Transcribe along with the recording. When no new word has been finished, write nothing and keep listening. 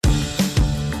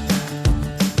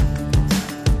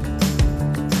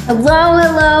Hello,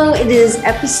 hello. It is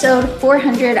episode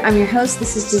 400. I'm your host.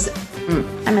 This is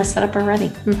I messed that up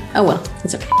already. Oh, well,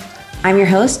 it's okay. I'm your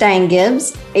host, Diane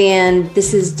Gibbs, and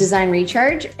this is Design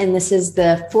Recharge, and this is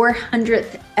the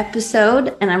 400th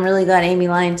episode, and I'm really glad Amy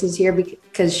Lyons is here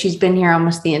because she's been here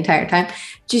almost the entire time.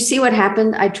 Did you see what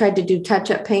happened? I tried to do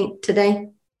touch-up paint today.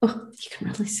 Oh, you can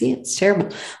really see it. It's terrible.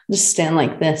 I'll just stand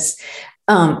like this.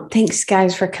 Thanks,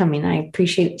 guys, for coming. I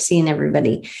appreciate seeing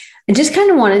everybody. I just kind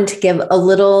of wanted to give a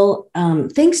little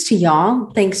thanks to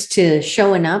y'all. Thanks to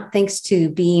showing up. Thanks to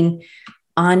being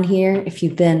on here. If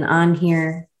you've been on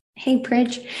here, hey,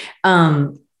 Pridge.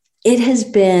 It has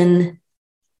been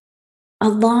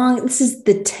this is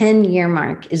the 10-year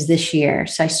mark is this year.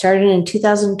 So I started in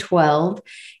 2012.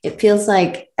 It feels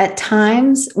like at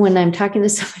times when I'm talking to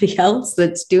somebody else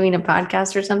that's doing a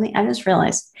podcast or something, I just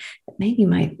realized that maybe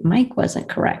my mic wasn't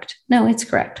correct. No, it's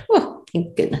correct. Oh,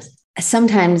 thank goodness.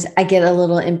 Sometimes I get a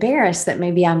little embarrassed that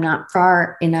maybe I'm not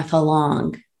far enough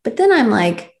along. But then I'm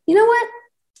like, you know what?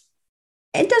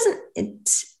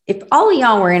 If all of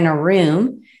y'all were in a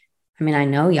room, I mean, I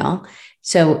know y'all,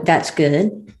 so that's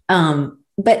good.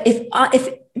 But if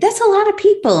that's a lot of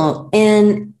people,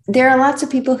 and there are lots of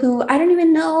people who I don't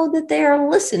even know that they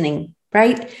are listening,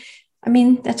 right? I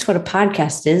mean, that's what a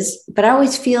podcast is. But I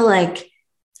always feel like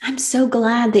I'm so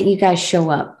glad that you guys show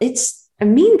up. It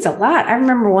means a lot. I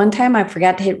remember one time I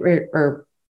forgot to hit did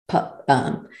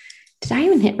I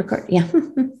even hit record? Yeah.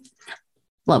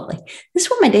 Lovely. This is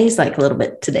what my day's like a little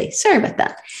bit today. Sorry about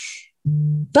that.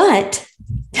 But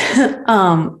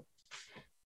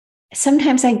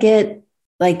sometimes I get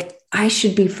like, I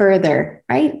should be further,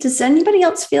 right? Does anybody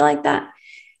else feel like that?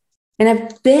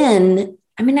 And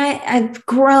I've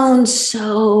grown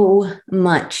so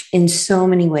much in so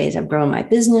many ways. I've grown my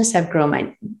business. I've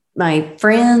grown my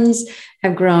friends.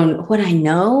 I've grown what I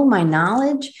know, my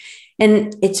knowledge.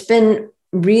 And it's been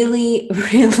really,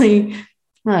 really,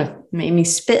 made me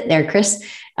spit there, Chris.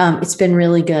 It's been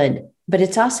really good, but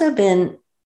it's also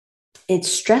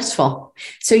it's stressful.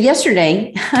 So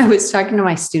yesterday I was talking to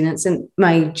my students and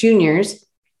my juniors.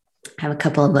 I have a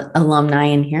couple of alumni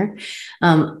in here.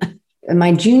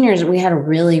 My juniors, we had a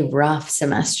really rough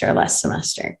semester last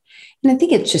semester. And I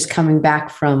think it's just coming back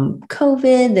from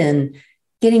COVID and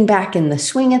getting back in the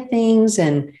swing of things.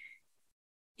 And,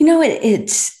 you know,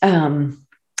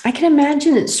 I can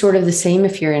imagine it's sort of the same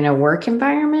if you're in a work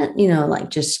environment, you know, like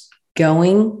just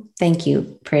going. Thank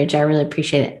you, Pridge. I really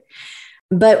appreciate it.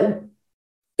 But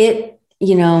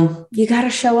you got to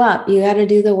show up, you got to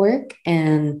do the work.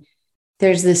 And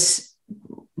there's this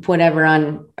whatever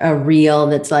on a reel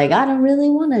that's like, I don't really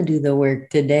want to do the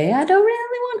work today. I don't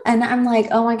really want. And I'm like,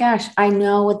 oh my gosh, I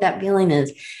know what that feeling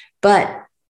is. But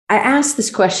I asked this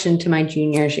question to my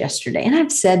juniors yesterday, and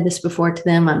I've said this before to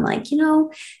them. I'm like,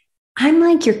 I'm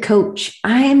like your coach.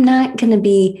 I am not going to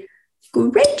be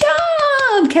great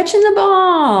job catching the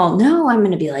ball. No, I'm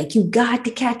going to be like, you got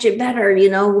to catch it better,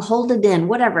 hold it in,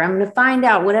 whatever. I'm going to find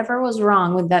out whatever was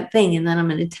wrong with that thing. And then I'm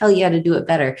going to tell you how to do it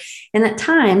better. And at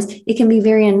times it can be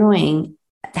very annoying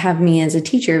to have me as a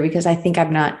teacher because I think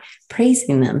I'm not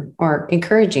praising them or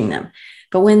encouraging them.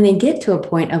 But when they get to a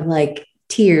point of like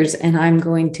tears and I'm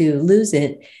going to lose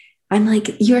it, I'm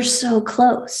like, you're so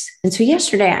close. And so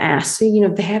yesterday I asked, they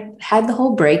have had the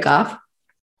whole break off.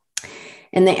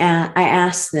 And I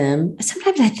asked them,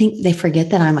 sometimes I think they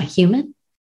forget that I'm a human.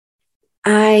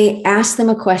 I asked them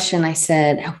a question. I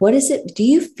said, what is it? Do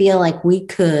you feel like we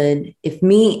could, if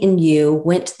me and you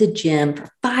went to the gym for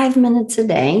 5 minutes a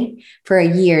day for a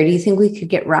year, do you think we could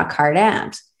get rock hard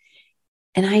abs?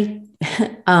 And I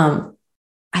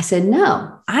said,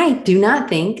 no, I do not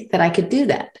think that I could do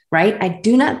that, right? I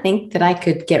do not think that I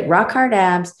could get rock hard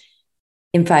abs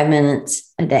in 5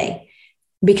 minutes a day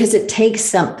because it takes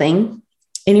something.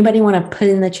 Anybody want to put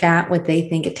in the chat what they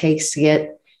think it takes to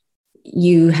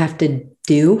you have to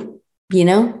do,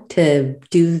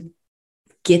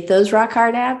 get those rock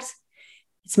hard abs?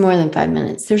 It's more than 5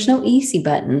 minutes. There's no easy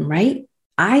button, right?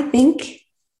 I think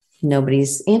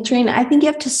nobody's answering. I think you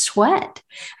have to sweat.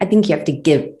 I think you have to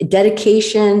give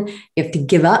dedication. You have to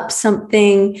give up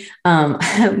something.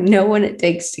 Know what it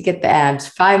takes to get the abs.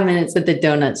 5 minutes at the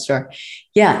donut store.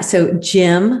 Yeah. So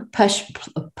gym,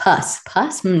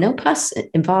 no pus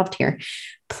involved here.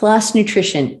 Plus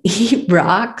nutrition. Eat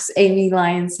rocks, Amy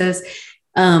Lyons says.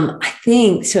 I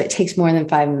think so. It takes more than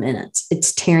 5 minutes.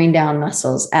 It's tearing down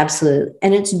muscles. Absolutely.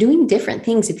 And it's doing different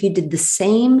things. If you did the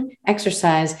same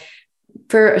exercise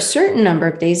for a certain number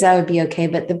of days, that would be okay.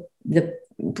 But the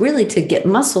really to get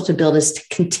muscle to build is to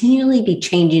continually be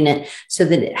changing it so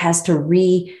that it has to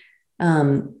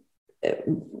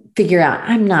figure out.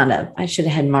 I should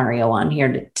have had Mario on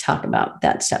here to talk about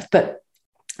that stuff. But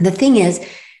the thing is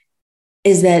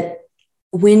that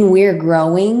when we're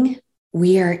growing,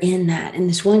 we are in that. And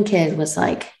this one kid was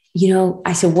like,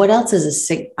 I said, what else is a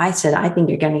sick? I said, I think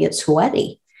you're going to get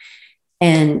sweaty.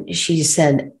 And she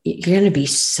said, you're going to be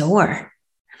sore.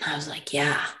 And I was like,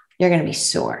 yeah, you're going to be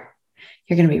sore.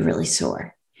 You're going to be really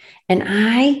sore. And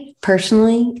I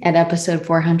personally, at episode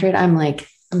 400, I'm like,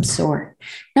 I'm sore,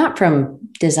 not from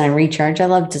Design Recharge. I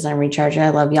love Design Recharge.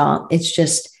 I love y'all. It's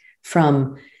just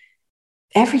from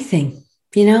everything,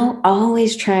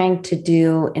 always trying to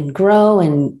do and grow.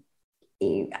 And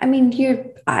I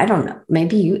mean, I don't know,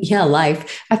 maybe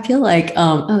life. I feel like,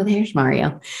 oh, there's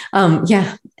Mario.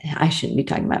 Yeah, I shouldn't be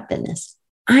talking about fitness.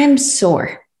 I'm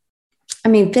sore. I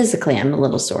mean, physically, I'm a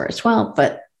little sore as well,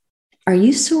 but are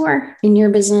you sore in your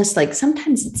business? Like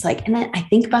sometimes it's like, and I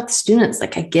think about the students,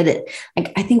 like I get it.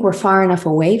 Like I think we're far enough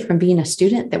away from being a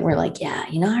student that we're like, yeah,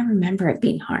 I remember it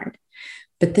being hard.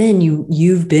 But then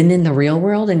you've been in the real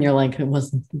world and you're like,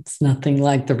 it's nothing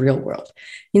like the real world.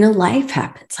 Life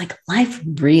happens, like life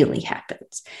really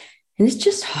happens. And it's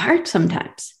just hard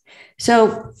sometimes.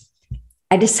 So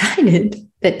I decided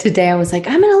that today I was like,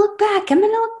 I'm going to look back and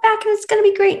it's going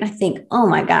to be great. And I think, oh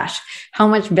my gosh, how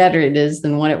much better it is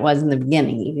than what it was in the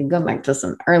beginning. You can go back to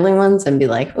some early ones and be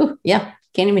like, oh yeah,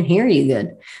 can't even hear you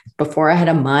good. Before I had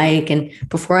a mic and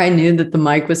before I knew that the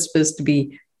mic was supposed to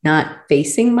be not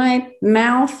facing my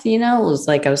mouth, it was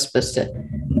like I was supposed to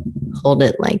hold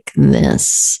it like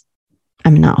this.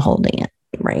 I'm not holding it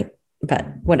right, but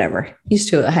whatever. Used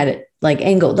to I had it like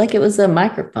angled, like it was a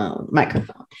microphone.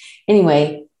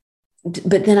 Anyway,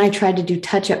 but then I tried to do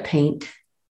touch-up paint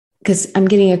because I'm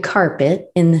getting a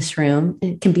carpet in this room.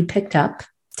 And it can be picked up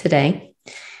today.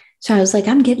 So I was like,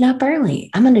 I'm getting up early.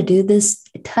 I'm going to do this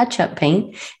touch-up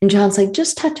paint. And John's like,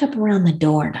 just touch up around the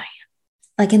door, Diane,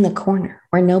 like in the corner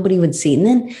where nobody would see. And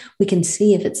then we can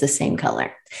see if it's the same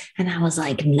color. And I was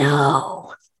like,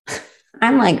 no.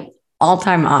 I'm like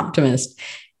all-time optimist.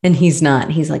 And he's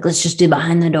not. He's like, let's just do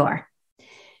behind the door.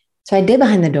 So I did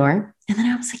behind the door. And then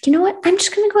I was like, you know what? I'm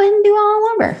just going to go ahead and do it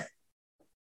all over.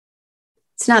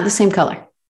 It's not the same color.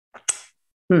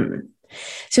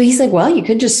 So he's like, well, you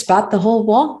could just spot the whole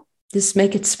wall. Just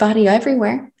make it spotty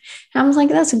everywhere. And I was like,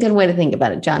 that's a good way to think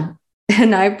about it, John.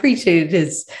 And I appreciated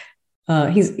his,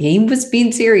 he was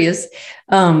being serious.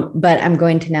 But I'm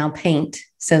going to now paint.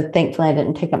 So thankfully I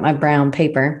didn't take up my brown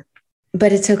paper,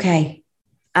 but it's okay.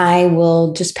 I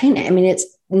will just paint it. I mean,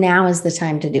 now is the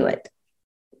time to do it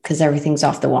because everything's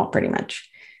off the wall pretty much.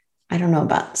 I don't know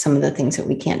about some of the things that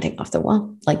we can't take off the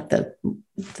wall, like the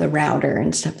router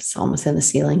and stuff is almost in the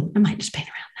ceiling. I might just paint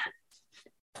around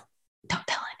that. Don't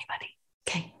tell anybody.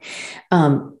 Okay.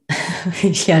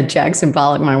 Yeah, Jackson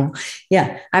Pollock.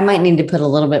 I might need to put a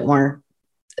little bit more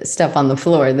stuff on the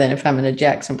floor than if I'm in a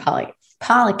Jackson Pollock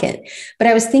it. But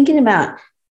I was thinking about,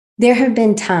 there have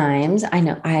been times, I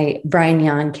know Brian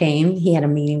Yan came, he had a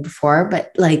meeting before,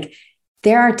 but like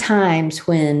there are times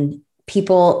when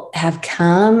people have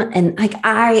come and like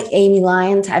Amy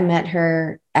Lyons, I met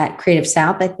her at Creative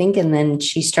South, I think. And then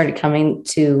she started coming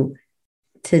to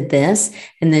this.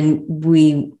 And then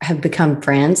we have become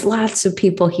friends. Lots of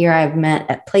people here I've met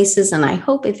at places. And I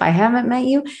hope if I haven't met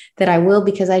you that I will,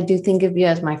 because I do think of you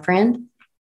as my friend.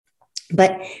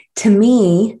 But to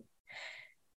me,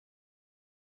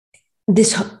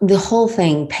 the whole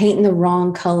thing, painting the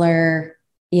wrong color,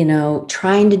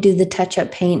 trying to do the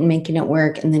touch-up paint and making it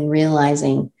work, and then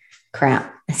realizing,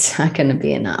 crap, it's not going to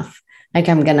be enough. Like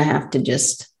I'm just going to have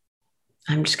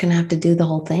to do the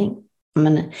whole thing.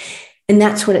 And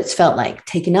that's what it's felt like,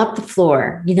 taking up the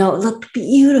floor. It looked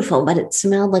beautiful, but it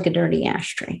smelled like a dirty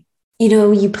ashtray.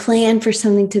 You plan for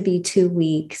something to be 2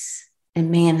 weeks. And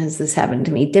man, has this happened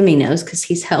to me. Demi knows because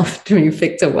he's helped me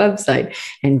fix a website.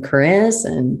 And Chris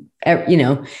and,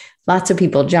 lots of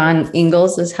people. John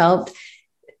Ingalls has helped.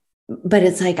 But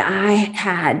it's like I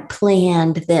had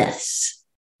planned this.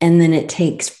 And then it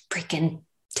takes freaking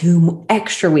 2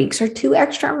 extra weeks or 2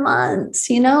 extra months.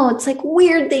 It's like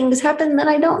weird things happen that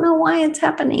I don't know why it's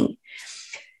happening.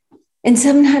 And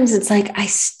sometimes it's like I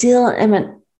still am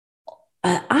an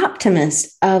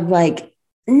optimist of like,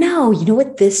 no, you know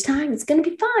what? This time it's going to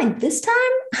be fine. This time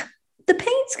the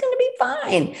paint's going to be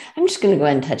fine. I'm just going to go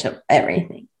ahead and touch up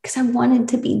everything because I wanted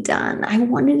to be done. I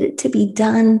wanted it to be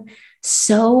done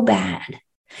so bad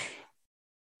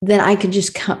that I could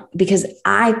just come because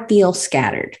I feel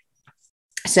scattered.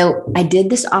 So I did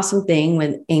this awesome thing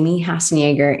with Amy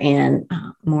Hassenjager and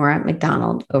Maura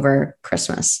McDonald over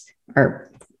Christmas or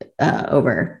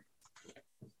over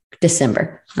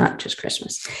December, not just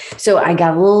Christmas. So I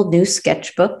got a little new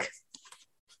sketchbook.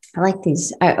 I like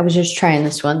these. I was just trying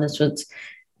this one. This was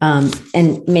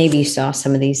And maybe you saw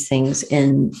some of these things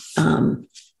on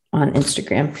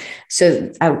Instagram.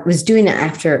 So I was doing it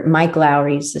after Mike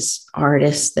Lowry's this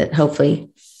artist that hopefully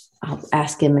I'll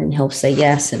ask him and he'll say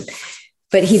yes.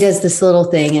 But he does this little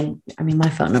thing. And I mean, my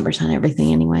phone number's on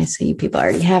everything anyway. So you people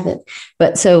already have it.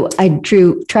 But so I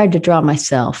tried to draw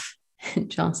myself. And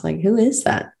John's like, who is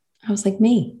that? I was like,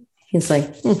 me. He's like,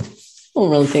 I don't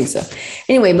really think so.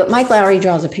 Anyway, but Mike Lowry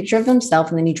draws a picture of himself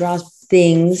and then he draws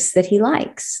things that he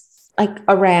likes, like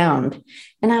around.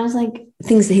 And I was like,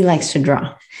 things that he likes to draw.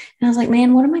 And I was like,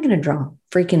 man, what am I going to draw?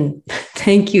 Freaking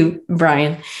thank you,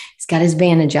 Brian. He's got his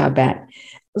Vanna job back.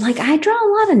 Like I draw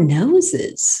a lot of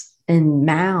noses and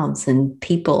mouths and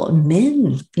people,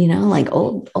 men, like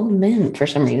old men for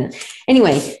some reason.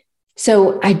 Anyway,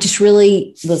 so I just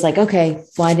really was like, okay,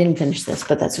 well, I didn't finish this,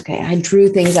 but that's okay. I drew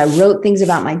things, I wrote things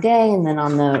about my day. And then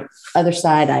on the other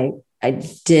side, I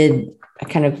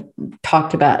kind of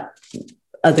talked about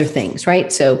other things,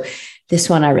 right? So this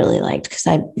one I really liked because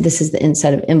this is the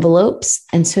inside of envelopes.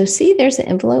 And so see, there's the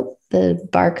envelope, the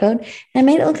barcode. And I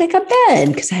made it look like a bed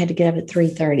because I had to get up at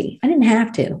 3:30. I didn't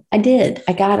have to. I did.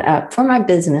 I got up for my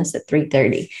business at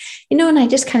 3:30, and I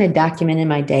just kind of documented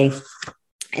my day.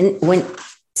 And when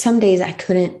some days I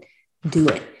couldn't do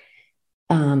it,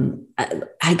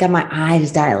 I got my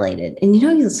eyes dilated. And,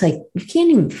 it's like, you can't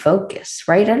even focus,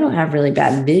 right? I don't have really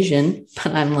bad vision,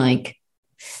 but I'm like,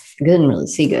 I couldn't really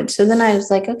see good. So then I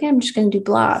was like, okay, I'm just going to do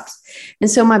blobs.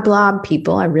 And so my blob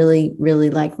people, I really, really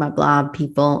like my blob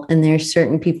people. And there's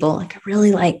certain people, like I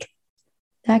really like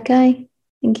that guy. I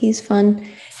think he's fun.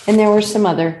 And there were some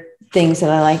other things that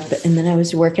I liked. And then I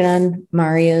was working on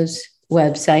Mario's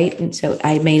website. And so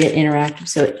I made it interactive.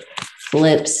 So it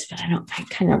flips, but I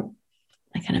kind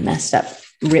of messed up,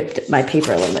 ripped my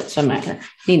paper a little bit. So I'm not going to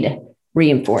need to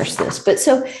reinforce this. But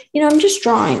so, I'm just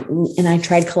drawing and I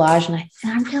tried collage and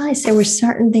I realized there were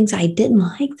certain things I didn't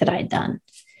like that I'd done,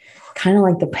 kind of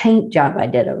like the paint job I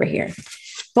did over here.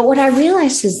 But what I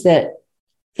realized is that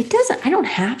I don't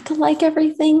have to like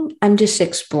everything. I'm just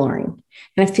exploring.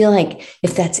 And I feel like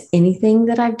if that's anything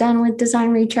that I've done with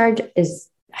Design Recharge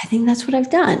I think that's what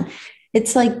I've done.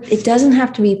 It's like, it doesn't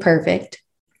have to be perfect.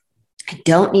 I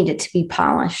don't need it to be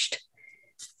polished,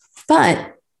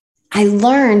 but I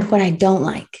learned what I don't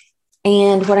like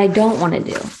and what I don't want to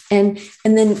do. And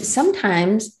then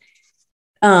sometimes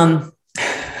that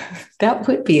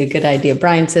would be a good idea.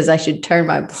 Brian says I should turn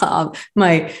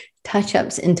my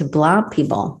touch-ups into blob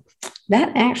people.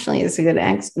 That actually is a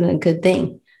good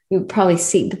thing. You would probably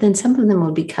see, but then some of them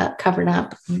would be covered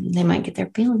up. They might get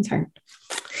their feelings hurt.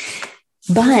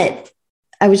 But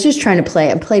I was just trying to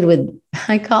play. I played with,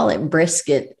 I call it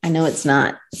brisket. I know it's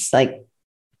not. It's like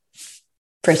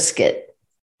brisket,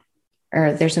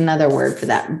 or there's another word for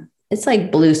that. It's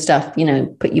like blue stuff,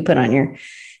 you put on your,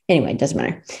 anyway, it doesn't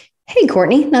matter. Hey,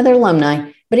 Courtney, another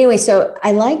alumni. But anyway, so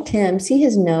I liked him. See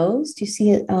his nose? Do you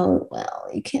see it? Oh, well,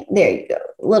 you can't. There you go.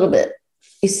 A little bit.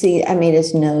 You see, I made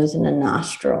his nose and a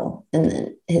nostril and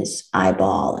then his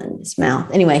eyeball and his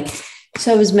mouth. Anyway,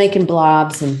 so I was making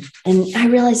blobs and I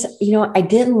realized, I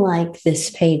didn't like this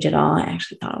page at all. I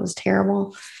actually thought it was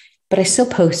terrible. But I still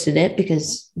posted it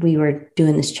because we were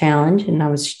doing this challenge and I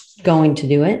was going to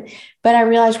do it. But I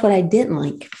realized what I didn't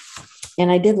like. And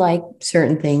I did like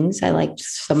certain things. I liked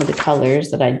some of the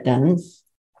colors that I'd done.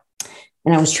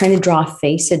 And I was trying to draw a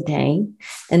face a day.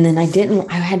 And then I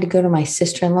had to go to my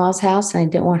sister-in-law's house and I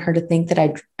didn't want her to think that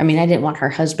I didn't want her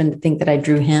husband to think that I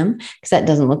drew him because that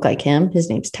doesn't look like him. His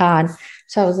name's Todd.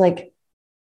 So I was like,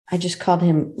 I just called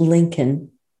him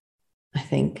Lincoln, I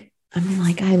think.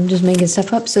 I'm just making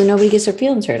stuff up so nobody gets their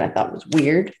feelings hurt. I thought it was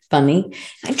weird, funny.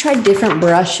 I tried different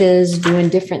brushes, doing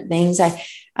different things.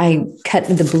 I cut,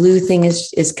 the blue thing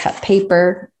is cut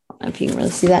paper. I don't know if you can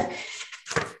really see that.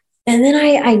 And then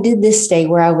I did this day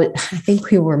where I think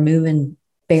we were moving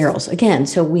barrels again.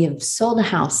 So we have sold a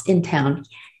house in town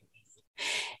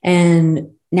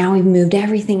and now we've moved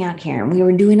everything out here. And we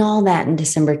were doing all that in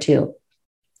December too.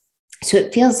 So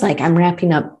it feels like I'm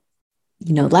wrapping up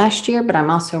last year, but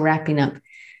I'm also wrapping up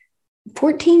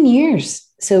 14 years.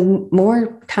 So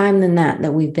more time than that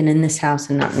we've been in this house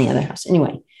and not in the other house.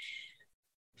 Anyway,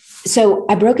 so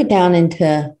I broke it down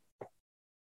into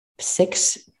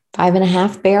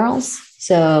 5.5 barrels.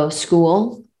 So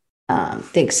school, the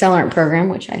accelerant program,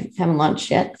 which I haven't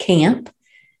launched yet, camp,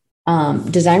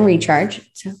 Design Recharge,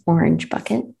 it's an orange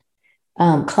bucket,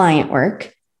 client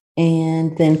work,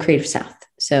 and then Creative South.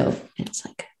 So it's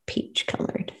like peach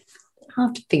colored. I'll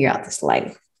have to figure out this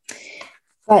lighting.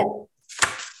 But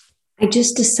I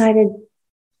just decided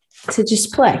to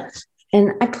just play.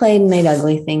 And I played and made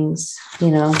ugly things,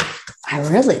 I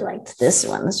really liked this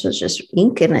one. This was just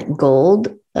ink and it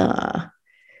gold.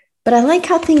 But I like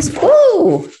how things,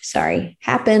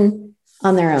 happen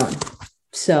on their own.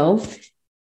 So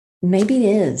maybe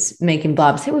it is making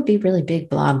blobs. It would be really big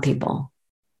blob people.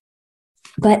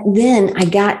 But then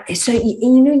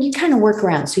you kind of work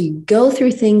around. So you go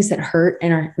through things that hurt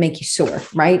and make you sore,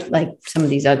 right? Like some of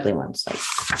these ugly ones. Like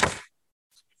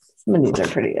some of these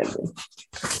are pretty ugly.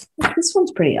 This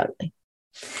one's pretty ugly.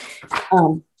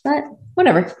 But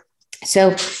whatever.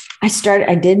 So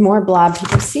I did more blob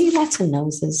people. See, lots of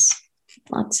noses,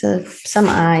 some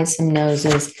eyes, some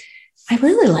noses. I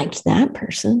really liked that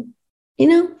person.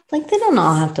 Like they don't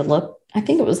all have to look. I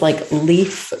think it was like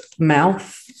leaf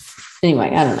mouth.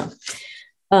 Anyway, I don't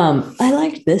know. I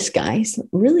liked this guy. He's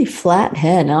really flat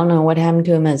head. I don't know what happened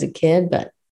to him as a kid,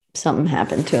 but something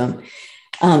happened to him.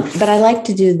 But I like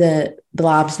to do the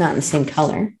blobs not in the same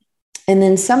color. And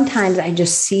then sometimes I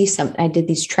just see I did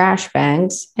these trash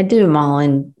bags. I did them all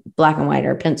in black and white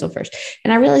or pencil first.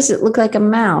 And I realized it looked like a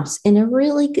mouse in a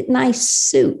really nice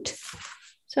suit.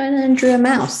 So I then drew a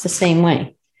mouse the same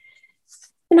way.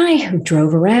 And I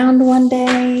drove around one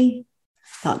day,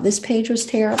 thought this page was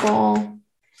terrible.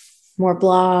 More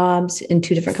blobs in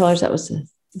 2 different colors. That was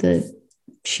the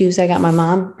shoes I got my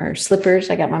mom, or slippers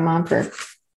I got my mom for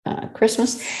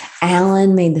Christmas.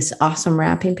 Alan made this awesome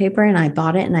wrapping paper and I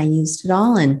bought it and I used it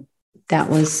all. And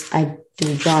I did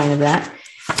a drawing of that.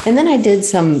 And then I did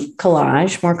some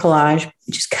more collage,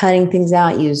 just cutting things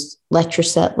out, used lecture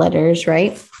set letters,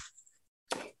 right?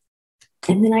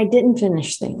 And then I didn't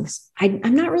finish things.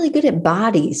 I'm not really good at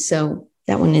bodies. So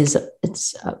that one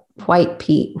it's a white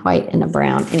and a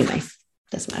brown. Anyway,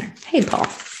 doesn't matter. Hey, Paul.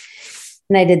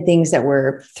 And I did things that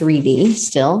were 3D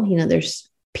still. There's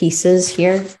pieces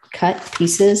here, cut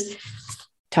pieces.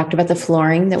 Talked about the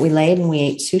flooring that we laid and we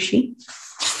ate sushi.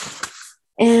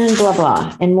 And blah,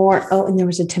 blah. And more. Oh, and there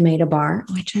was a tomato bar,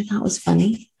 which I thought was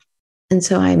funny. And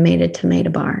so I made a tomato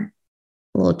bar,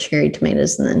 little cherry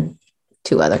tomatoes, and then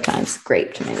 2 other kinds,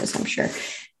 grape tomatoes, I'm sure.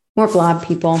 More blob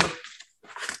people.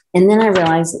 And then I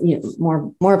realized,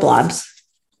 more blobs.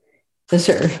 Those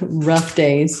are rough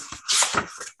days.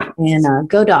 And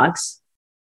go Dogs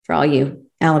for all you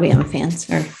Alabama fans.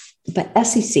 But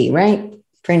SEC, right?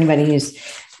 For anybody who's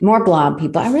more blob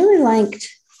people. I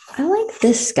like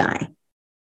this guy,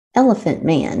 Elephant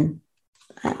Man.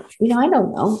 I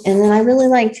don't know. And then I really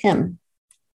liked him.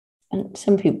 And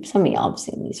some of y'all have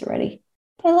seen these already.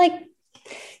 But I like,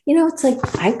 it's like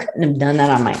I couldn't have done that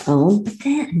on my own. But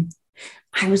then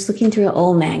I was looking through an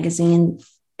old magazine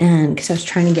and because I was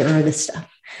trying to get rid of this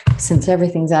stuff. Since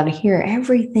everything's out of here,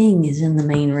 everything is in the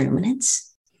main room and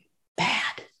it's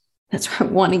bad. That's why I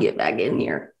want to get back in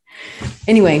here.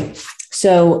 Anyway,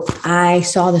 so I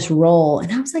saw this roll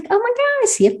and I was like, oh my God, I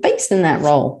see a face in that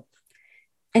roll.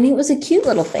 And it was a cute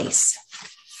little face.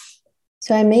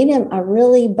 So I made him a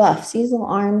really buff. See his little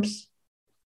arms?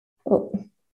 Oh.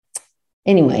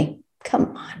 Anyway,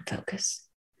 come on, focus.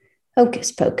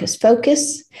 Focus, focus,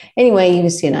 focus. Anyway, you can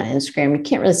see it on Instagram. You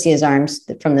can't really see his arms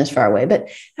from this far away, but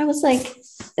I was like,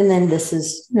 and then this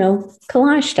is,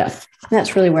 collage stuff. And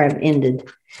that's really where I've ended.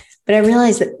 But I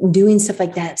realized that doing stuff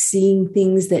like that, seeing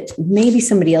things that maybe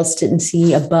somebody else didn't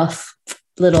see, a buff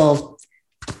little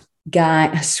guy,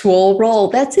 a swole roll.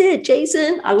 That's it,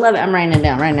 Jason. I love it. I'm writing it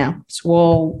down right now.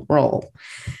 Swole roll.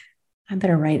 I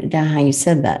better write it down how you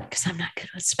said that because I'm not good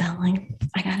with spelling.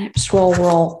 I got it. Swole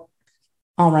roll.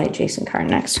 I'll write Jason Carr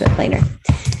next to it later.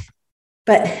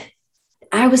 But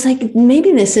I was like,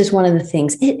 maybe this is one of the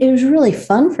things. It was really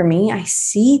fun for me. I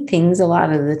see things a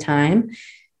lot of the time.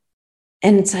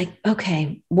 And it's like,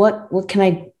 okay, what can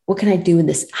I do with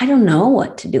this? I don't know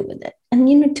what to do with it.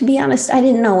 And, to be honest, I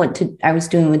didn't know I was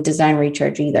doing with Design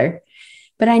Recharge either.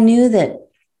 But I knew that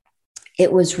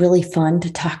it was really fun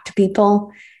to talk to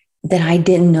people that I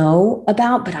didn't know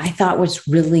about, but I thought was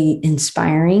really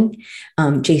inspiring.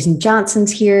 Jason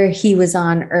Johnson's here. He was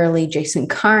on early. Jason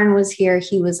Karn was here.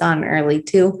 He was on early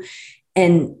too.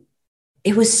 And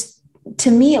to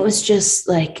me, it was just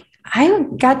like, I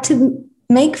got to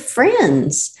make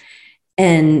friends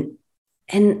and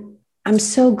I'm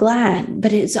so glad,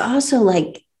 but it's also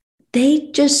like, they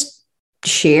just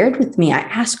shared with me. I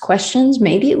asked questions.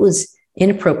 Maybe it was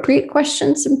inappropriate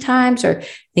questions sometimes, or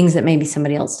things that maybe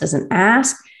somebody else doesn't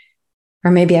ask,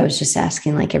 or maybe I was just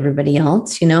asking like everybody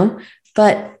else,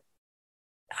 but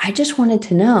I just wanted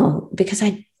to know because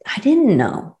I didn't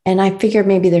know. And I figured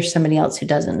maybe there's somebody else who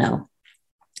doesn't know.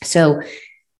 So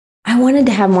I wanted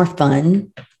to have more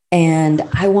fun and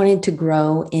I wanted to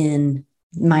grow in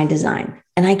my design.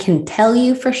 And I can tell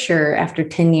you for sure, after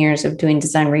 10 years of doing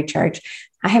Design Recharge,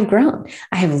 I have grown.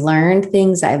 I have learned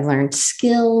things. I've learned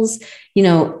skills.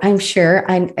 I'm sure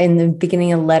I'm in the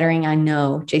beginning of lettering. I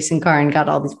know Jason Karn got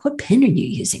all these. What pen are you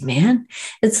using, man?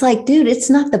 It's like, dude, it's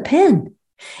not the pen.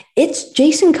 It's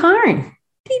Jason Karn.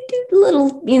 They do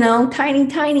little, tiny,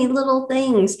 tiny little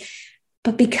things.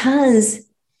 But because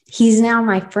he's now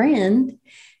my friend,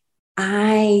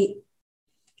 I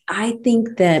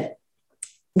think that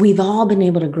we've all been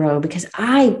able to grow because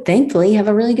I thankfully have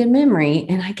a really good memory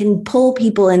and I can pull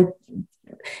people and,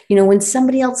 when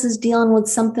somebody else is dealing with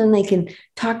something, they can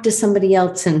talk to somebody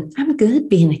else, and I'm good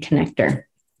being a connector.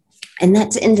 And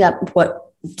that's ended up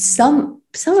what some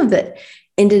of it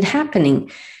ended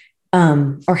happening,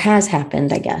 or has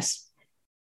happened, I guess.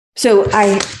 So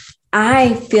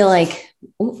I feel like,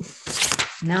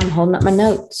 now I'm holding up my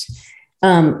notes.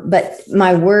 But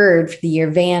my word for the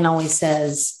year, Van always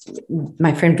says,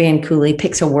 my friend Van Cooley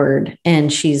picks a word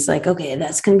and she's like, okay,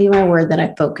 that's going to be my word that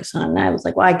I focus on. And I was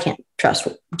like, well, I can't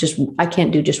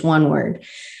do just one word.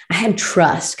 I had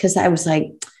trust because I was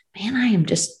like, man,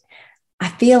 I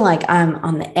feel like I'm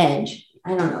on the edge.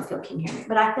 I don't know if you can hear me,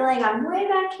 but I feel like I'm way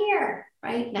back here,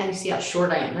 right? Now you see how short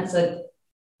I am.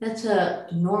 That's a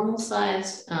normal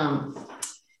size.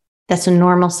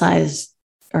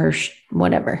 Or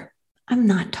whatever. I'm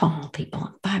not tall,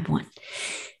 people. I'm 5'1".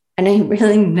 And I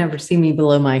really never see me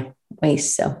below my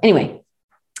waist. So anyway,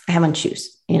 I have on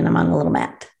shoes and I'm on a little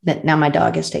mat that now my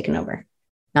dog has taken over.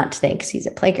 Not today because he's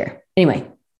at playcare. Anyway,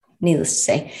 needless to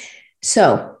say.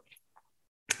 So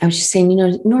I was just saying,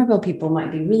 Norville people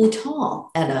might be really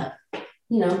tall at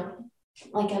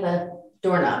like at a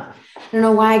doorknob. I don't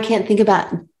know why I can't think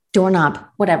about doorknob,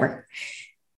 whatever.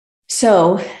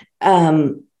 So,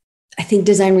 I think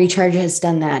Design Recharge has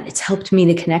done that. It's helped me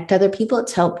to connect other people.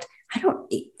 It's helped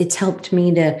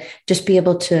me to just be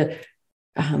able to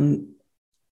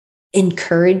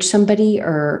encourage somebody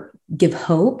or give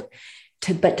hope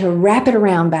but to wrap it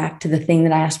around back to the thing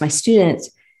that I asked my students,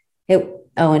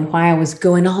 and why I was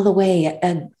going all the way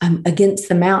against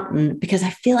the mountain, because I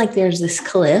feel like there's this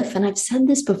cliff, and I've said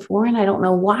this before, and I don't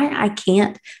know why I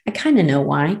can't. I kind of know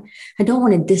why. I don't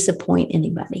want to disappoint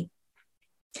anybody.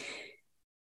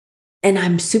 And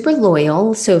I'm super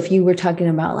loyal. So if you were talking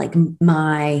about like I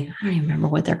don't even remember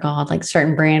what they're called, like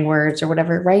certain brand words or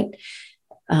whatever, right?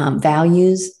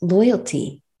 Values,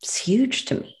 loyalty. It's huge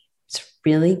to me. It's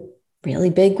really,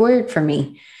 really big word for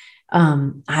me.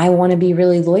 I want to be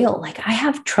really loyal. Like I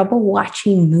have trouble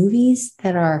watching movies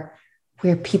that are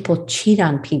where people cheat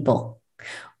on people,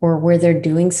 or where they're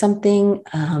doing something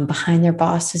behind their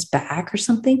boss's back or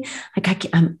something. Like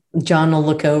John will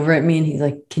look over at me and he's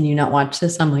like, can you not watch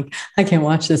this? I'm like, I can't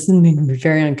watch this. It's going to be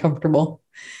very uncomfortable.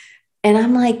 And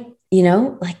I'm like,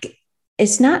 like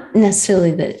it's not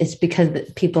necessarily that it's because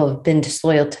that people have been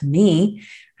disloyal to me.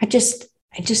 I just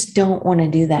don't want to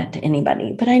do that to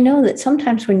anybody. But I know that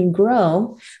sometimes when you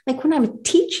grow, like when I'm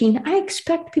teaching, I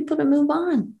expect people to move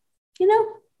on,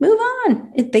 move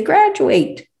on if they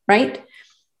graduate, right?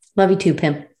 Love you too,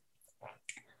 Pim.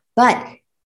 But,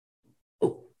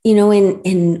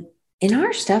 in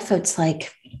our stuff, it's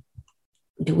like,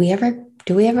 do we ever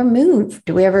move?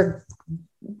 Do we ever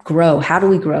grow? How do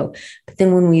we grow? But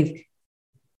then when we've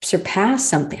surpassed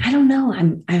something, I don't know.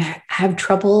 I have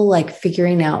trouble like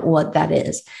figuring out what that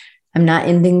is. I'm not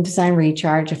ending Design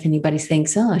Recharge. If anybody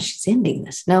thinks, oh, she's ending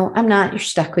this. No, I'm not. You're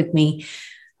stuck with me.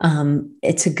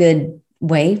 It's a good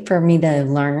way for me to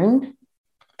learn.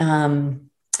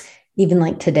 Even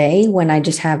like today when I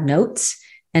just have notes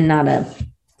and not a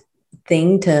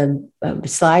thing to a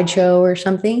slideshow or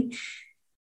something.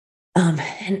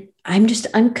 And I'm just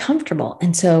uncomfortable.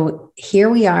 And so here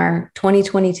we are,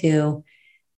 2022,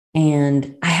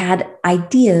 and I had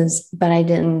ideas, but I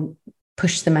didn't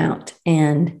push them out.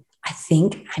 And I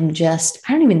think I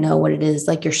don't even know what it is.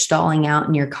 Like you're stalling out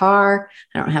in your car.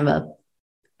 I don't have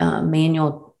a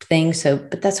manual thing.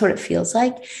 But that's what it feels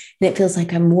like. And it feels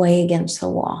like I'm way against the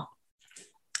wall.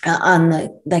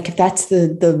 If that's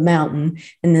the mountain,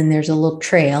 and then there's a little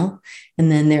trail,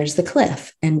 and then there's the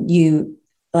cliff, and you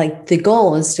like the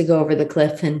goal is to go over the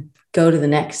cliff and go to the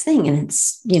next thing. And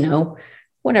it's,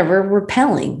 whatever,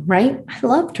 rappelling, right? I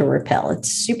love to rappel.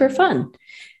 It's super fun.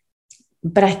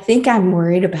 But I think I'm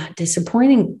worried about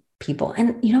disappointing people.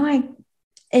 And,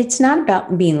 it's not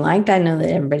about being liked. I know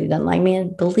that everybody doesn't like me.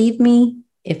 And believe me,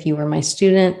 if you were my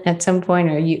student at some point,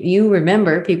 or you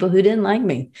remember people who didn't like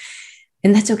me.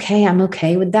 And that's okay. I'm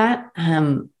okay with that.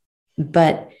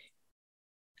 But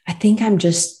I think I'm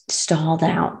just stalled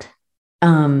out.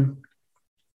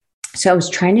 So I was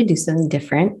trying to do something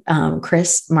different.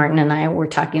 Chris Martin and I were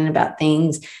talking about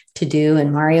things to do,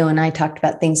 and Mario and I talked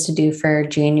about things to do for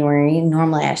January.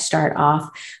 Normally, I start off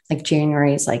like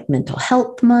January is like mental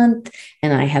health month,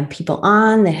 and I have people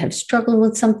on that have struggled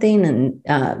with something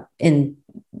and in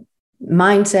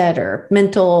mindset or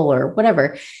mental or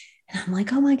whatever. And I'm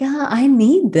like, oh my God, I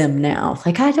need them now.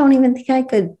 Like, I don't even think I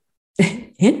could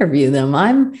interview them.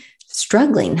 I'm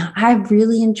struggling. I've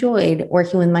really enjoyed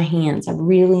working with my hands. I've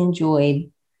really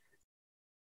enjoyed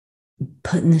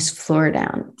putting this floor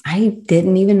down. I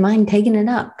didn't even mind taking it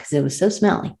up because it was so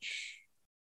smelly.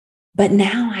 But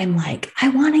now I'm like, I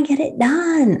want to get it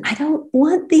done. I don't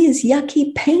want these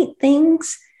yucky paint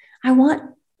things. I want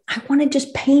to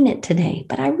just paint it today,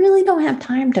 but I really don't have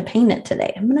time to paint it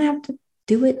today. I'm going to have to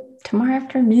do it tomorrow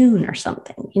afternoon or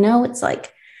something. It's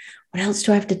like, what else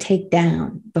do I have to take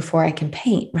down before I can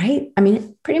paint, right? I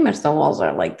mean, pretty much the walls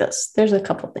are like this. There's a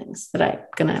couple things that I'm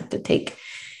going to have to take,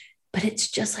 but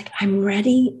it's just like, I'm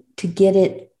ready to get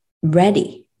it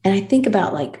ready. And I think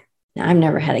about like, I've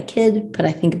never had a kid, but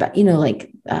I think about,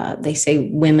 they say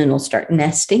women will start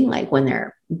nesting, like when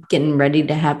they're getting ready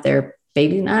to have their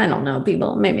baby. And I don't know,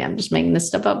 people, maybe I'm just making this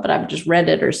stuff up, but I've just read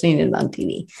it or seen it on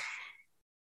TV.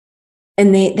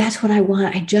 And that's what I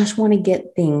want. I just want to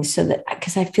get things so that,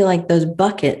 because I feel like those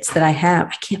buckets that I have,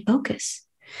 I can't focus.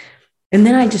 And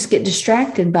then I just get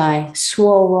distracted by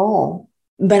swirl roll.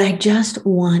 But I just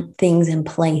want things in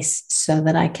place so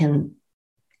that I can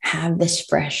have this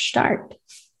fresh start.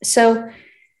 So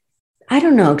I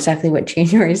don't know exactly what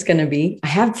January is going to be. I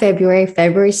have February.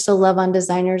 February still love on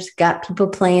designers. Got people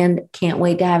planned. Can't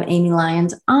wait to have Amy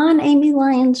Lyons on Amy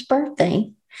Lyons'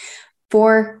 birthday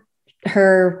for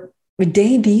her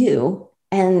debut.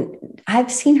 And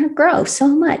I've seen her grow so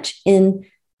much in,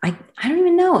 I don't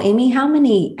even know, Amy, how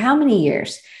many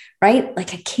years, right?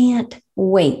 Like, I can't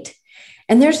wait.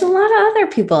 And there's a lot of other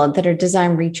people that are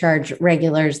Design Recharge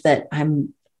regulars that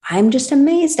I'm just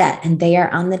amazed at, and they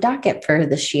are on the docket for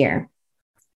this year.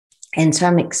 And so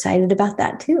I'm excited about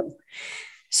that too.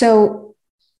 So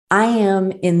I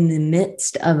am in the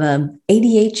midst of a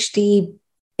ADHD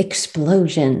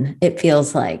explosion. It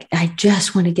feels like I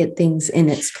just want to get things in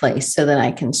its place so that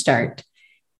I can start.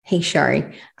 Hey,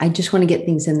 Shari, I just want to get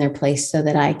things in their place so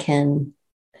that I can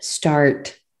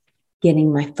start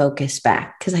getting my focus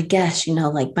back. Because I guess,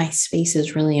 like my space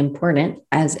is really important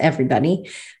as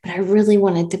everybody, but I really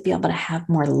wanted to be able to have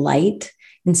more light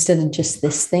instead of just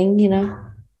this thing,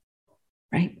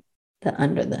 right?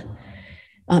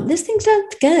 This thing's done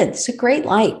good. It's a great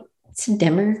light. It's a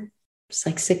dimmer. It's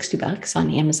like $60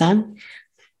 on Amazon,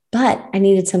 but I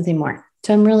needed something more.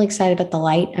 So I'm really excited about the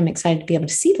light. I'm excited to be able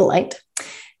to see the light.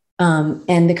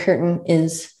 And the curtain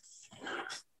is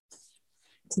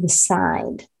to the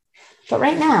side. But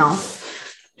right now,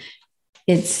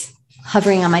 it's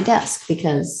hovering on my desk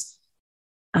because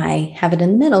I have it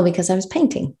in the middle because I was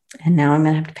painting. And now I'm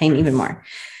going to have to paint even more.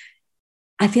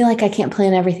 I feel like I can't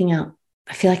plan everything out.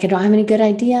 I feel like I don't have any good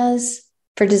ideas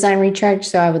for Design Recharge.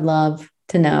 So I would love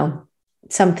to know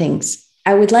some things.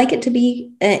 I would like it to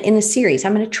be in a series.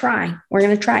 I'm going to try. We're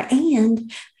going to try. And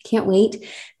I can't wait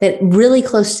that really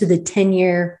close to the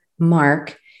 10-year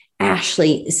mark,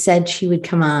 Ashley said she would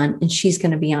come on, and she's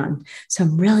going to be on. So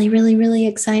I'm really, really, really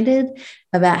excited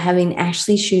about having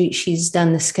Ashley. She's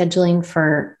done the scheduling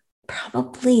for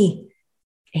probably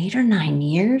 8 or 9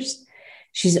 years.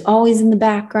 She's always in the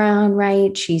background,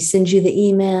 right? She sends you the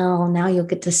email. Now you'll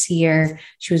get to see her.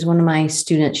 She was one of my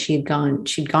students. She'd gone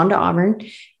to Auburn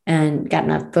and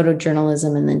gotten up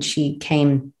photojournalism. And then she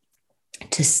came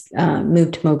to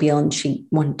move to Mobile, and she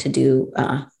wanted to do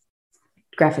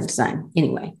graphic design.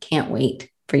 Anyway, can't wait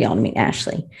for y'all to meet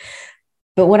Ashley.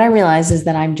 But what I realize is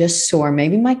that I'm just sore.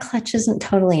 Maybe my clutch isn't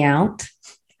totally out.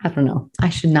 I don't know. I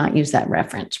should not use that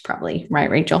reference probably. Right,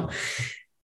 Rachel?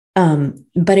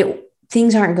 But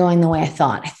things aren't going the way I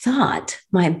thought. I thought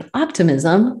my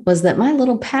optimism was that my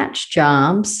little patch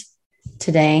jobs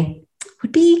today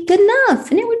would be good enough,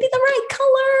 and it would be the right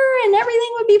color, and everything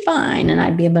would be fine, and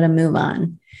I'd be able to move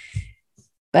on.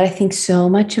 But I think so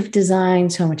much of design,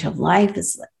 so much of life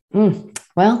is like,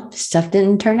 well, stuff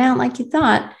didn't turn out like you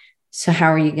thought. So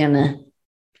how are you gonna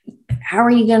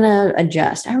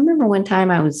adjust? I remember one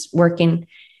time I was working,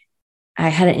 I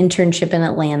had an internship in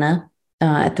Atlanta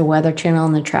at the Weather Channel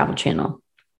and the Travel Channel.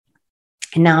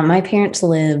 And now my parents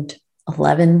lived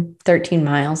 11, 13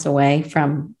 miles away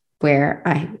from where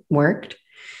I worked.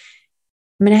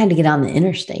 I mean, I had to get on the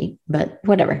interstate, but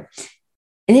whatever.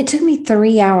 And it took me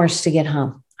 3 hours to get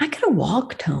home. I could have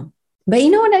walked home. But you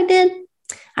know what I did?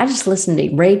 I just listened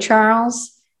to Ray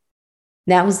Charles.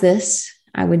 That was this.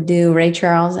 I would do Ray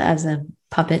Charles as a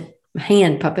puppet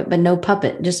hand puppet, but no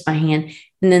puppet, just my hand.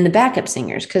 And then the backup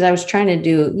singers, because I was trying to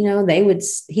do,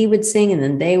 he would sing and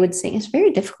then they would sing. It's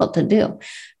very difficult to do,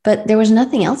 but there was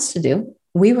nothing else to do.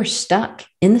 We were stuck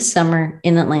in the summer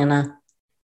in Atlanta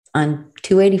on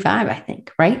 285, I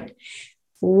think, right?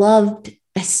 Loved,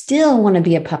 I still want to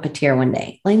be a puppeteer one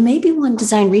day. Like maybe One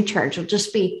Design Recharge will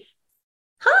just be,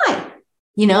 hi,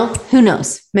 who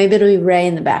knows? Maybe it'll be Ray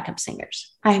and the backup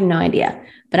singers. I have no idea.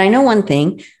 But I know one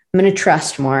thing, I'm going to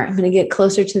trust more. I'm going to get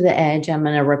closer to the edge. I'm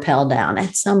going to rappel down.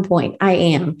 At some point, I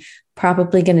am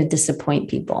probably going to disappoint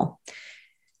people.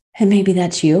 And maybe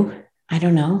that's you. I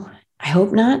don't know. I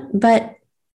hope not. But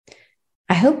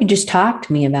I hope you just talk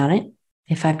to me about it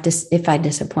if I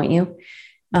disappoint you.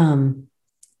 I'm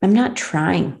not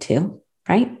trying to,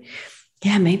 right?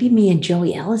 Yeah, maybe me and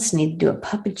Joey Ellis need to do a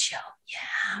puppet show.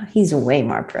 Yeah, he's way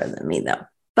more pro than me, though.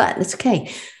 But it's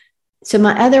okay. So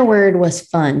my other word was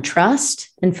fun,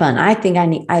 trust and fun. I was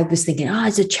thinking,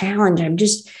 it's a challenge. I'm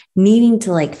just needing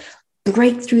to like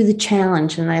break through the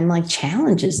challenge. And I'm like,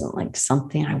 challenge isn't like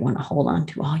something I want to hold on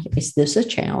to. Oh, is this a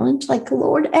challenge? Like,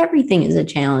 Lord, everything is a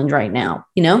challenge right now,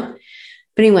 But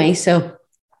anyway, so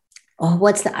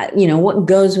what's that? What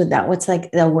goes with that? What's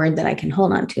like the word that I can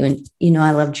hold on to? And,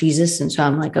 I love Jesus. And so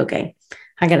I'm like, okay,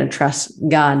 I got to trust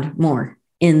God more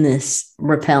in this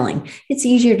repelling. It's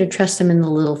easier to trust him in the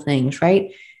little things,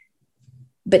 right?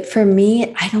 But for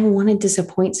me, I don't want to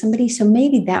disappoint somebody. So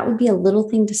maybe that would be a little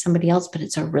thing to somebody else, but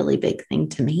it's a really big thing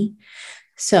to me.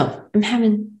 So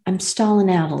I'm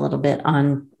stalling out a little bit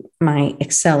on my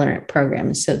accelerant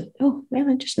program. So,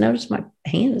 I just noticed my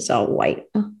hand is all white.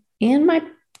 Oh, and my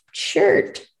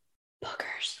shirt.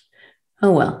 Boogers.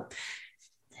 Oh, well.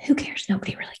 Who cares?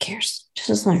 Nobody really cares. Just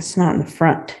as long as it's not in the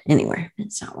front anywhere.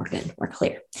 It's not, we're good. We're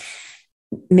clear.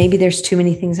 Maybe there's too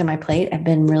many things on my plate. I've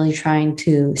been really trying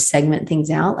to segment things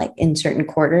out, like in certain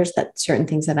quarters, that certain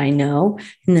things that I know,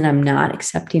 and then I'm not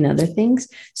accepting other things.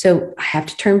 So I have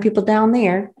to turn people down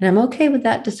there. And I'm okay with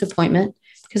that disappointment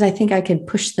because I think I could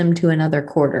push them to another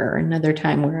quarter or another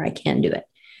time where I can do it.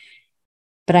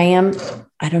 But I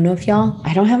don't know if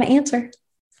I don't have an answer.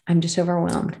 I'm just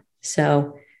overwhelmed.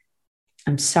 So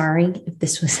I'm sorry if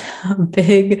this was a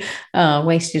big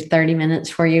waste of 30 minutes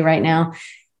for you right now.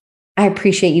 I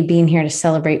appreciate you being here to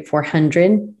celebrate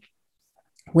 400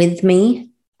 with me.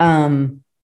 I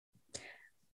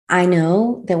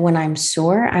know that when I'm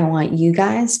sore, I want you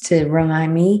guys to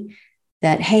remind me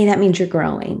that, hey, that means you're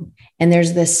growing. And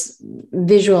there's this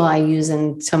visual I use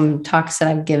in some talks that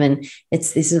I've given.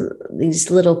 It's these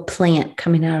little plant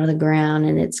coming out of the ground,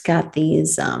 and it's got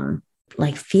these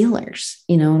like feelers,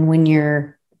 and when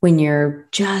you're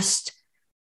just,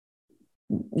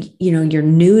 you're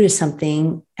new to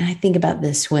something. And I think about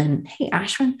this when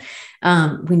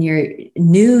you're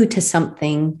new to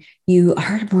something, you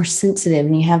are more sensitive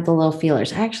and you have the little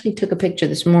feelers. I actually took a picture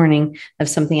this morning of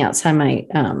something outside my,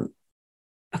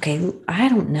 okay, I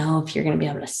don't know if you're going to be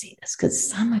able to see this because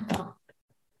it's on my phone,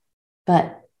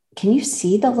 but can you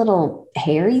see the little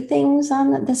hairy things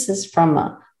on that? This is from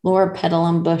a Laura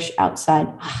Petalum bush outside.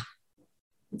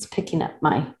 It's picking up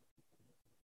come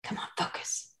on,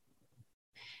 focus.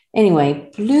 Anyway,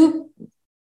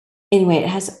 it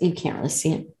has, you can't really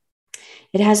see it.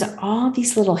 It has all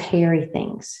these little hairy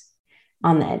things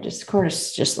on the edges. Of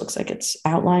course, just looks like it's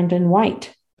outlined in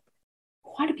white.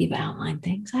 Why do people outline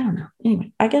things? I don't know.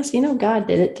 Anyway, I guess, God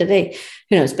did it today.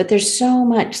 Who knows? But there's so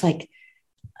much like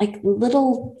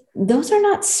little, those are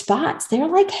not spots. They're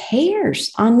like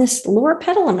hairs on this Laura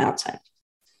Petalum outside.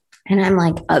 And I'm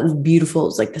like, it was beautiful. It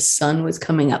was like the sun was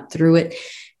coming up through it.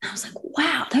 And I was like,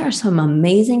 wow, there are some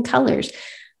amazing colors.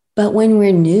 But when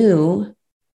we're new,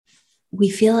 we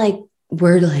feel like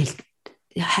we're like,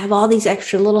 have all these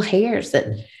extra little hairs that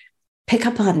pick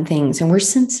up on things and we're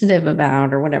sensitive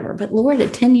about or whatever. But Lord,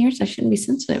 at 10 years, I shouldn't be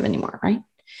sensitive anymore, right?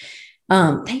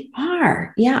 They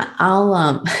are. Yeah,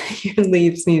 your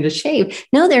leaves need a shave.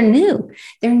 No, they're new.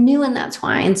 They're new, and that's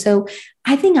why. And so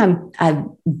I think I've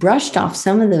brushed off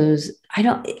some of those.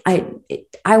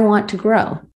 I want to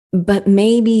grow, but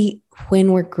maybe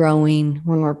when we're growing,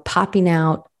 when we're popping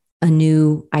out a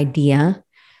new idea,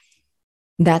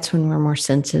 that's when we're more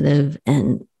sensitive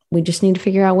and we just need to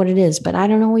figure out what it is. But I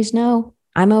don't always know.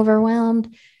 I'm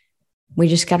overwhelmed. We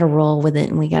just got to roll with it,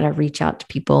 and we got to reach out to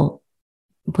people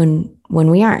when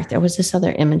we are. There was this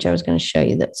other image I was going to show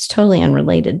you that's totally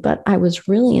unrelated, but I was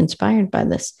really inspired by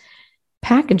this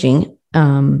packaging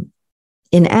in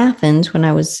Athens when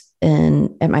I was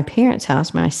at my parents'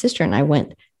 house. My sister and I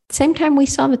went same time we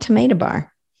saw the tomato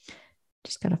bar.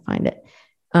 Just got to find it.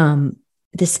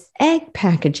 This egg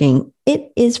packaging,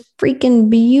 it is freaking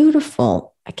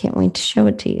beautiful. I can't wait to show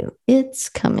it to you. It's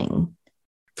coming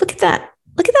Look at that.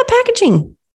 Look at that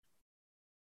packaging.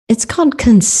 It's called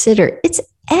Consider. It's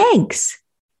eggs.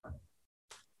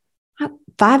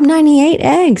 $5.98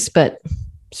 eggs, but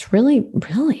it's really,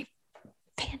 really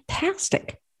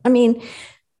fantastic. I mean,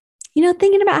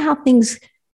 thinking about how things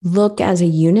look as a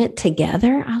unit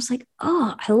together, I was like,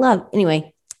 oh,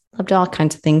 loved all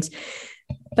kinds of things.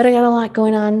 But I got a lot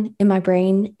going on in my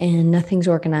brain and nothing's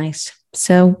organized.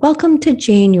 So welcome to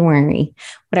January.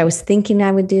 What I was thinking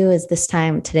I would do is this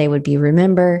time today would be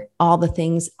remember all the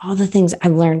things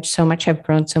I've learned so much. I've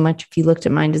grown so much. If you looked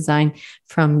at my design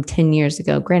from 10 years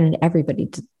ago, granted, everybody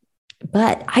did,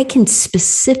 but I can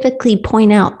specifically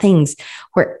point out things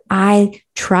where I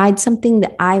tried something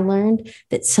that I learned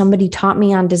that somebody taught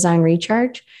me on Design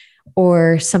Recharge,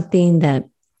 or something that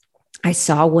I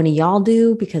saw one of y'all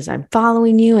do because I'm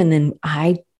following you. And then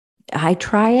I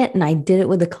try it and I did it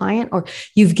with a client, or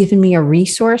you've given me a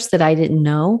resource that I didn't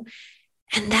know.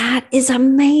 And that is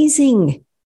amazing.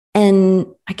 And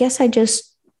I guess I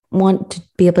just want to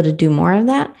be able to do more of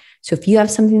that. So if you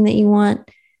have something that you want,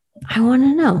 I want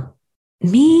to know.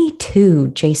 Me too,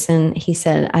 Jason. He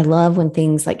said, I love when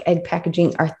things like egg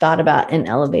packaging are thought about and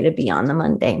elevated beyond the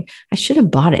mundane. I should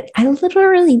have bought it. I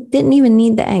literally didn't even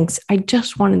need the eggs. I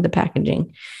just wanted the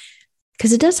packaging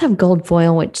because it does have gold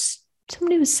foil, which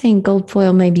somebody was saying gold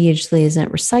foil maybe usually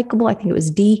isn't recyclable. I think it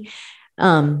was D.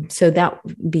 So that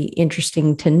would be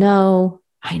interesting to know.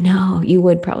 I know you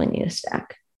would probably need a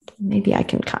stack. Maybe I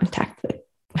can contact them.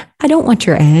 I don't want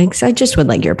your eggs. I just would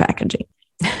like your packaging.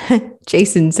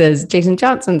 Jason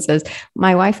Johnson says,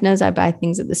 my wife knows I buy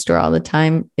things at the store all the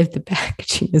time if the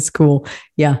packaging is cool.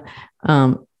 Yeah.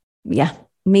 Yeah,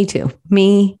 me too.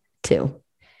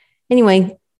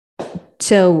 Anyway,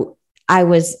 so I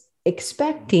was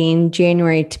expecting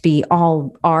January to be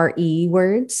all RE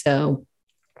words. So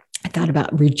I thought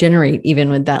about regenerate even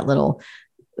with that little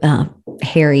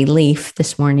hairy leaf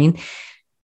this morning.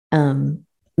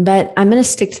 But I'm going to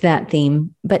stick to that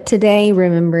theme. But today,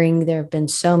 remembering there have been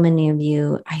so many of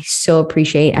you, I so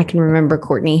appreciate. I can remember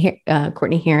Courtney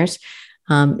Harris.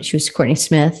 She was Courtney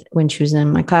Smith when she was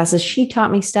in my classes. She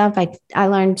taught me stuff. I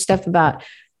learned stuff about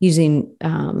using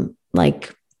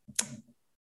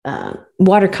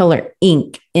watercolor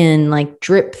ink in like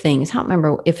drip things. I don't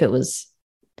remember if it was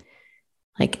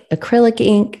like acrylic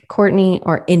ink, Courtney,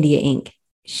 or India ink.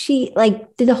 She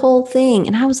did the whole thing.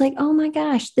 And I was like, oh my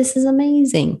gosh, this is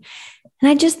amazing. And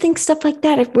I just think stuff like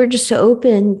that, if we're just so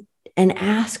open and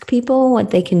ask people what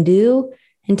they can do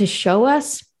and to show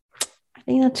us, I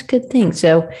think that's a good thing.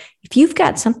 So if you've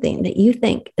got something that you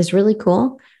think is really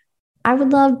cool, I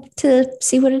would love to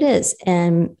see what it is.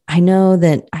 And I know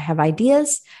that I have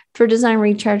ideas for Design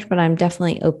Recharge, but I'm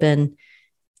definitely open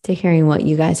to hearing what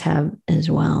you guys have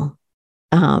as well.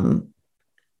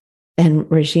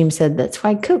 And Regime said that's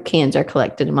why Coke cans are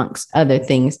collected amongst other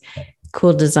things.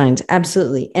 Cool designs.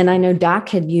 Absolutely. And I know Doc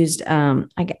had used,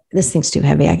 this thing's too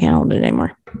heavy. I can't hold it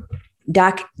anymore.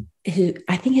 Doc, who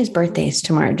I think his birthday is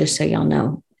tomorrow, just so y'all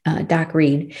know, Doc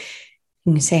Reed,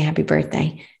 you can say happy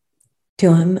birthday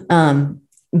to him.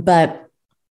 But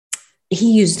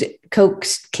he used Coke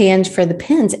cans for the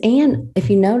pens. And if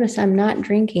you notice, I'm not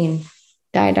drinking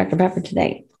Diet Dr. Pepper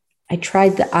today. I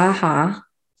tried the AHA.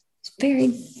 It's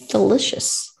very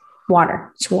delicious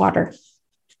water. It's water,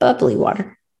 bubbly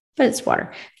water, but it's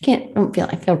water.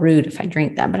 I feel rude if I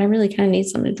drink that, but I really kind of need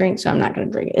something to drink. So I'm not going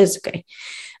to drink it. It's okay.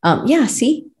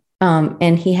 See,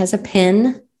 and he has a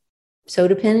pen,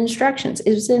 soda pen instructions.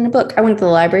 It was in a book. I went to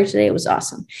the library today. It was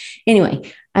awesome.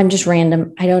 Anyway, I'm just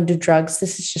random. I don't do drugs.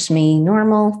 This is just me,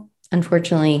 normal,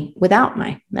 unfortunately, without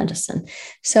my medicine.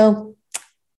 So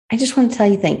I just want to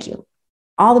tell you, thank you.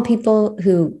 All the people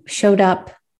who showed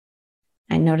up.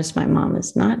 I noticed my mom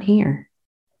is not here.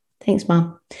 Thanks,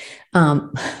 Mom.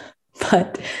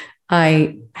 But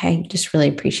I just really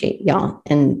appreciate y'all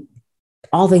and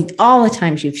all the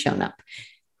times you've shown up.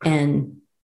 And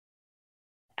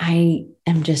I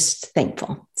am just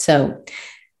thankful. So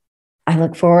I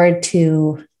look forward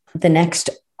to the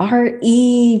next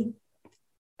RE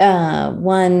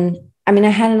one. I mean, I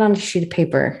had it on a sheet of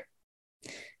paper.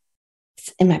 It's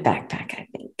in my backpack, I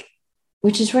think,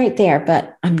 which is right there,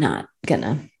 but I'm not going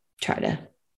to try to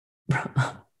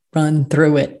run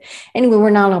through it. Anyway,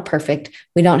 we're not all perfect.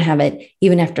 We don't have it.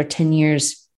 Even after 10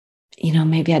 years,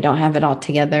 maybe I don't have it all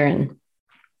together.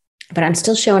 But I'm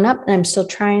still showing up and I'm still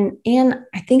trying. And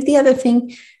I think the other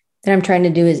thing that I'm trying to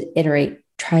do is iterate,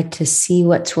 try to see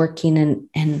what's working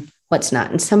and what's not.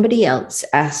 And somebody else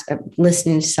asked,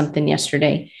 listening to something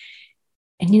yesterday,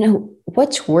 and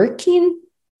what's working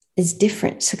is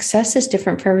different. Success is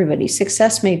different for everybody.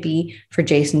 Success may be for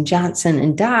Jason Johnson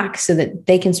and Doc so that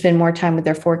they can spend more time with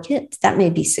their 4 kids. That may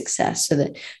be success, so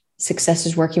that success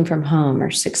is working from home, or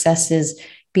success is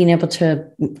being able to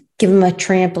give them a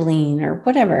trampoline or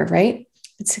whatever, right?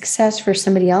 But success for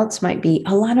somebody else might be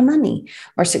a lot of money,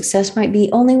 or success might be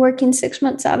only working 6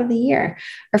 months out of the year,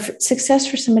 or success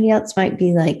for somebody else might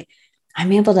be like,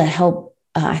 I'm able to help.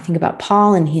 I think about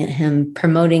Paul and him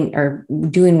promoting or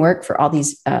doing work for all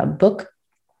these book,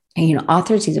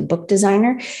 authors. He's a book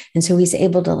designer. And so he's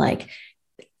able to like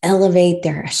elevate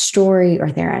their story or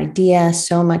their idea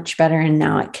so much better. And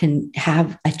now it can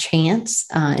have a chance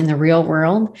in the real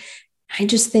world. I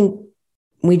just think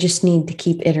we just need to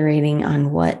keep iterating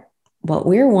on what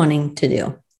we're wanting to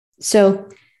do. So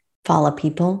follow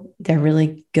people. They're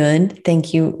really good.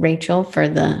 Thank you, Rachel, for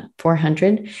the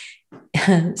 400.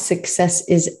 Success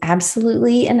is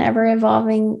absolutely an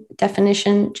ever-evolving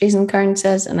definition, Jason Carn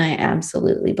says, and I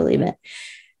absolutely believe it.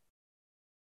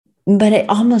 But it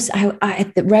almost,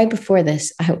 right before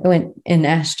this, I went and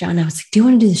asked John, I was like, do you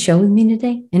want to do the show with me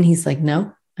today? And he's like,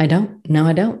 no, I don't. No,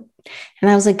 I don't.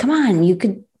 And I was like, come on, you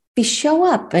could show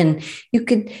up and you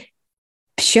could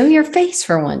show your face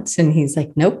for once. And he's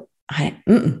like, nope, not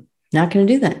going to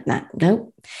do that.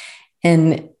 Nope.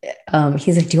 And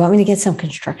he's like, do you want me to get some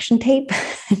construction tape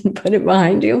and put it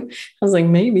behind you? I was like,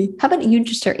 maybe. How about you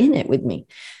just are in it with me?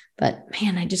 But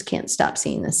man, I just can't stop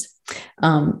seeing this.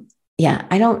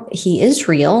 He is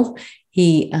real.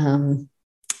 He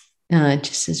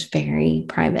just is very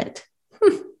private.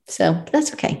 So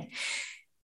that's okay.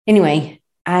 Anyway,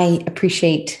 I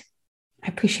appreciate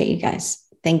you guys.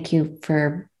 Thank you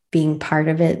for being part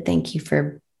of it. Thank you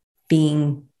for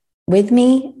being with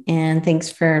me, and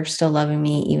thanks for still loving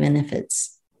me, even if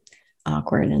it's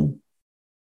awkward and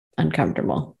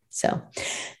uncomfortable. So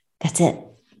that's it.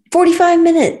 45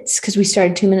 minutes because we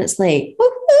started 2 minutes late.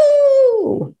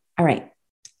 Woo-hoo! All right.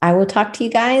 I will talk to you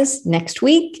guys next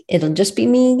week. It'll just be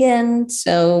me again.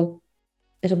 So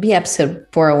it'll be episode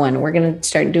 401. We're going to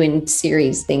start doing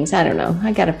series things. I don't know.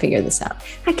 I got to figure this out.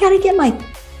 I got to get my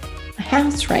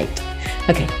house right.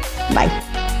 Okay. Bye.